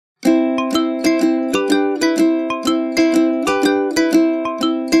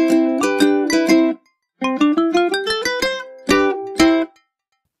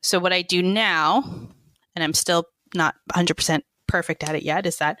So what I do now, and I'm still not 100% perfect at it yet,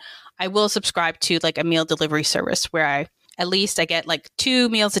 is that I will subscribe to like a meal delivery service where at least I get like 2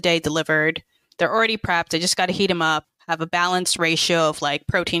 meals a day delivered. They're already prepped. I just got to heat them up, have a balanced ratio of like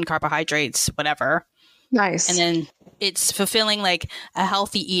protein, carbohydrates, whatever. Nice. And then it's fulfilling like a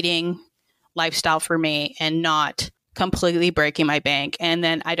healthy eating lifestyle for me and not completely breaking my bank. And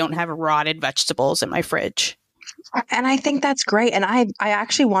then I don't have rotted vegetables in my fridge. And I think that's great. And I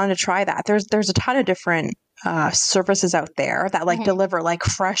actually wanted to try that. There's a ton of different services out there that like deliver like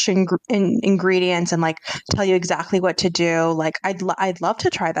fresh ingredients and like tell you exactly what to do. Like I'd love to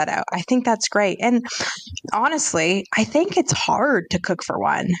try that out. I think that's great. And honestly, I think it's hard to cook for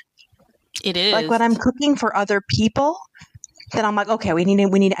one. It is. Like when I'm cooking for other people, then I'm like, okay, I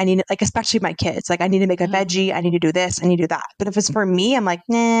need like, especially my kids, like I need to make a veggie, I need to do this, I need to do that. But if it's for me, I'm like,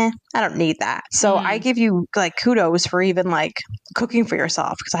 nah, I don't need that. So I give you like kudos for even like cooking for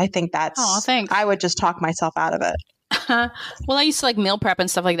yourself, because I think that's, thanks. I would just talk myself out of it. Well, I used to like meal prep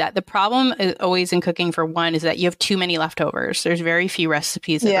and stuff like that. The problem is always in cooking for one is that you have too many leftovers. There's very few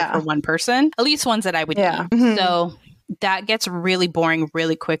recipes that are for one person, at least ones that I would eat. So that gets really boring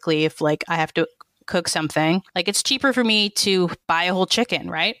really quickly if like I have to cook something. Like it's cheaper for me to buy a whole chicken,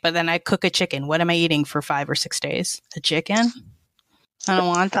 right? But then I cook a chicken. What am I eating for 5 or 6 days? A chicken? I don't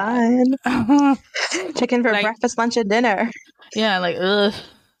want that. Chicken for breakfast, lunch, and dinner. Yeah, like ugh.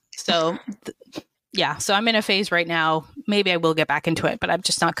 So so I'm in a phase right now. Maybe I will get back into it, but I'm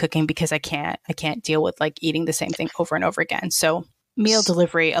just not cooking because I can't deal with like eating the same thing over and over again. So meal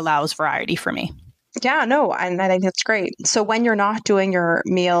delivery allows variety for me. Yeah, no, and I think that's great. So when you're not doing your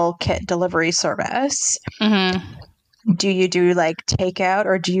meal kit delivery service, do you do like takeout,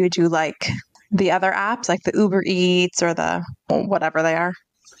 or do you do like the other apps, like the Uber Eats or the whatever they are?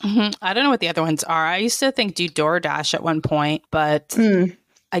 I don't know what the other ones are. I used to think do DoorDash at one point, but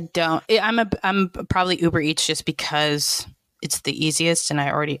I don't. I'm probably Uber Eats just because it's the easiest, and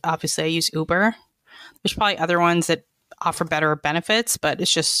I use Uber. There's probably other ones that offer better benefits, but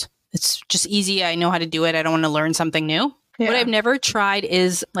it's just easy. I know how to do it. I don't want to learn something new. Yeah. What I've never tried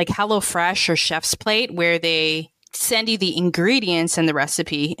is like HelloFresh or Chef's Plate, where they send you the ingredients and the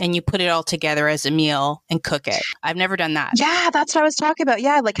recipe and you put it all together as a meal and cook it. I've never done that. Yeah, that's what I was talking about.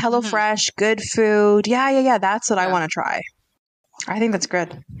 Yeah, like HelloFresh, good food. Yeah. That's what I want to try. I think that's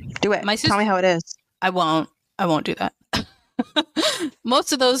good. Do it. Tell me how it is. I won't do that.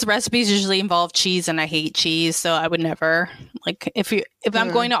 Most of those recipes usually involve cheese, and I hate cheese, so I would never like if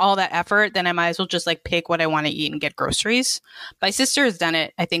I'm going to all that effort, then I might as well just like pick what I want to eat and get groceries. My sister has done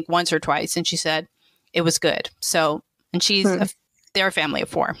it, I think, once or twice, and she said it was good. So, and they're a family of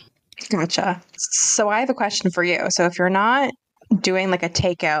 4. Gotcha. So I have a question for you. So if you're not doing like a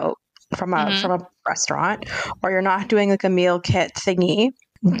takeout from a restaurant, or you're not doing like a meal kit thingy,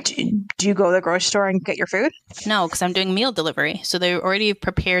 do you go to the grocery store and get your food? No, because I'm doing meal delivery. So they already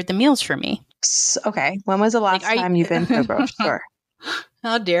prepared the meals for me. Okay. When was the last time you've been to a grocery store?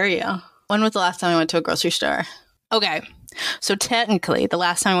 How dare you? When was the last time I went to a grocery store? Okay. So technically, the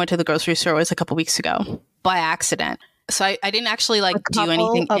last time I went to the grocery store was a couple weeks ago by accident. So I didn't actually like do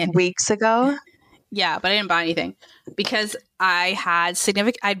anything. Weeks ago? Yeah, but I didn't buy anything because I had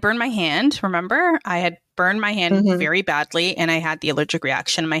I'd burned my hand. Remember? I had burned my hand very badly, and I had the allergic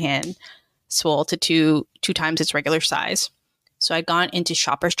reaction in my hand, swole to two times its regular size. So I'd gone into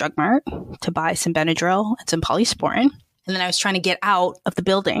Shoppers Drug Mart to buy some Benadryl and some Polysporin. And then I was trying to get out of the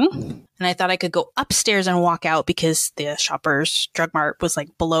building, and I thought I could go upstairs and walk out because the Shoppers Drug Mart was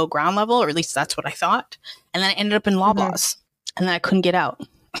like below ground level, or at least that's what I thought. And then I ended up in Loblaws, and then I couldn't get out.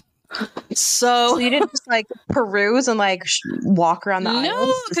 So you didn't just like peruse and like walk around the aisles?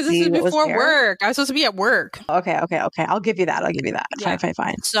 No, because this is before work. I was supposed to be at work. Okay. I'll give you that. Yeah.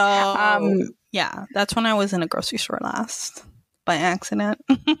 Fine. So yeah, that's when I was in a grocery store last by accident.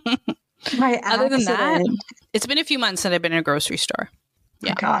 Other than that, it's been a few months that I've been in a grocery store.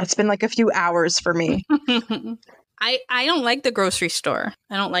 Yeah. Oh God, it's been like a few hours for me. I don't like the grocery store.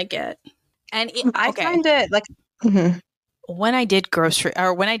 I don't like it. And I find it like when I did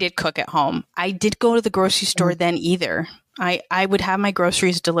cook at home, I did go to the grocery store then either. I would have my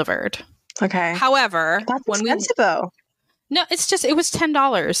groceries delivered. Okay. However, that's expensive though. No, it was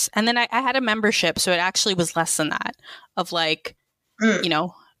 $10. And then I had a membership, so it actually was less than that of like, you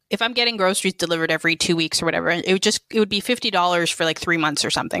know, if I'm getting groceries delivered every 2 weeks or whatever, it would be $50 for like 3 months or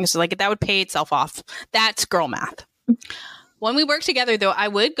something. So like that would pay itself off. That's girl math. When we worked together, though, I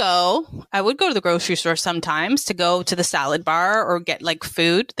would go to the grocery store sometimes to go to the salad bar or get like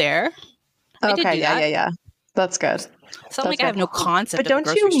food there. Okay, yeah. That's good. It's not like I have no concept of the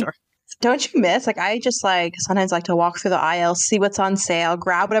grocery store. don't you miss? Like, I just like sometimes like to walk through the aisle, see what's on sale,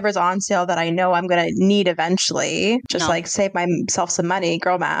 grab whatever's on sale that I know I'm going to need eventually, just No. like save myself some money,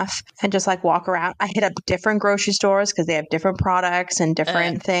 girl math, and just like walk around. I hit up different grocery stores because they have different products and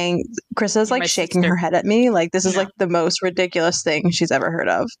different things. Krista's You're like my shaking sister. her head at me. Like, this is No. like the most ridiculous thing she's ever heard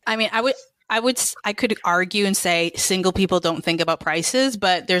of. I mean, I could argue and say single people don't think about prices,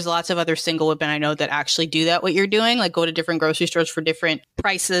 but there's lots of other single women I know that actually do that, what you're doing, like go to different grocery stores for different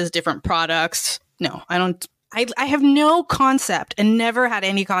prices, different products. No, I don't. I have no concept and never had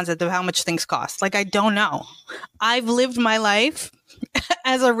any concept of how much things cost. Like, I don't know. I've lived my life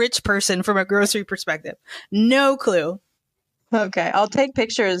as a rich person from a grocery perspective. No clue. Okay, I'll take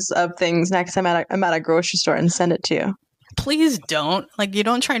pictures of things next time I'm at a grocery store and send it to you. Please don't. Like, you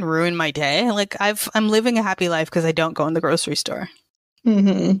don't try and ruin my day. Like, I'm living a happy life because I don't go in the grocery store.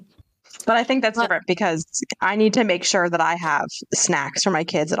 Mm-hmm. But I think that's different because I need to make sure that I have snacks for my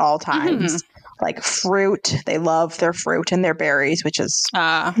kids at all times. Like fruit, they love their fruit and their berries, which is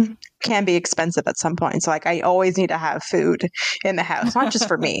can be expensive at some point. So like I always need to have food in the house, not just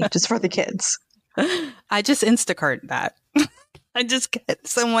for me, just for the kids. I just Instacart that. I just get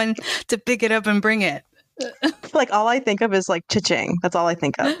someone to pick it up and bring it. Like all I think of is like cha-ching. That's all I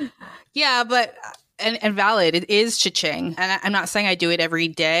think of. Yeah, but and valid. It is cha-ching. And I'm not saying I do it every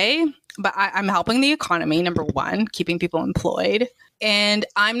day, but I'm helping the economy, number one, keeping people employed. And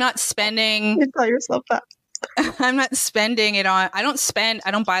I'm not spending. You tell yourself that. I'm not spending it on. I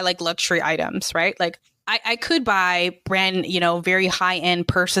don't buy like luxury items, right? Like I could buy brand, very high end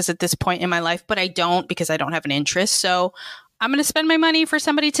purses at this point in my life, but I don't because I don't have an interest. So I'm going to spend my money for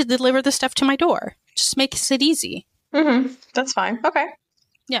somebody to deliver the stuff to my door. Just makes it easy. Mm-hmm. That's fine. Okay.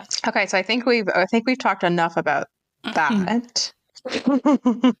 Yeah. Okay. So I think we've talked enough about that.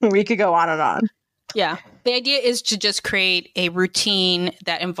 We could go on and on. Yeah. The idea is to just create a routine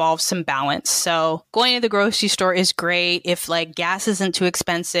that involves some balance. So going to the grocery store is great. If like gas isn't too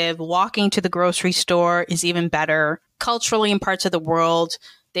expensive, walking to the grocery store is even better. Culturally, in parts of the world,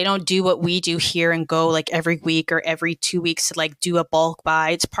 they don't do what we do here and go like every week or every 2 weeks to like do a bulk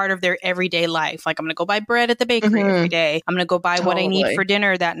buy. It's part of their everyday life. Like I'm going to go buy bread at the bakery every day. I'm going to go buy what I need for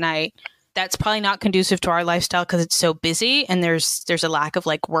dinner that night. That's probably not conducive to our lifestyle because it's so busy and there's a lack of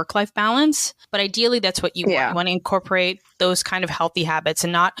like work-life balance. But ideally, that's what you want. You want to incorporate those kind of healthy habits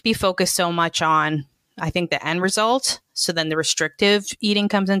and not be focused so much on, I think, the end result. So then the restrictive eating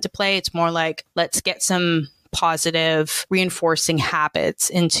comes into play. It's more like, let's get some positive reinforcing habits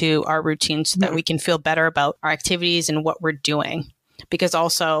into our routine so that we can feel better about our activities and what we're doing. Because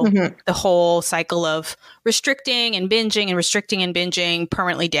also the whole cycle of restricting and binging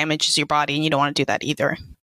permanently damages your body, and you don't want to do that either.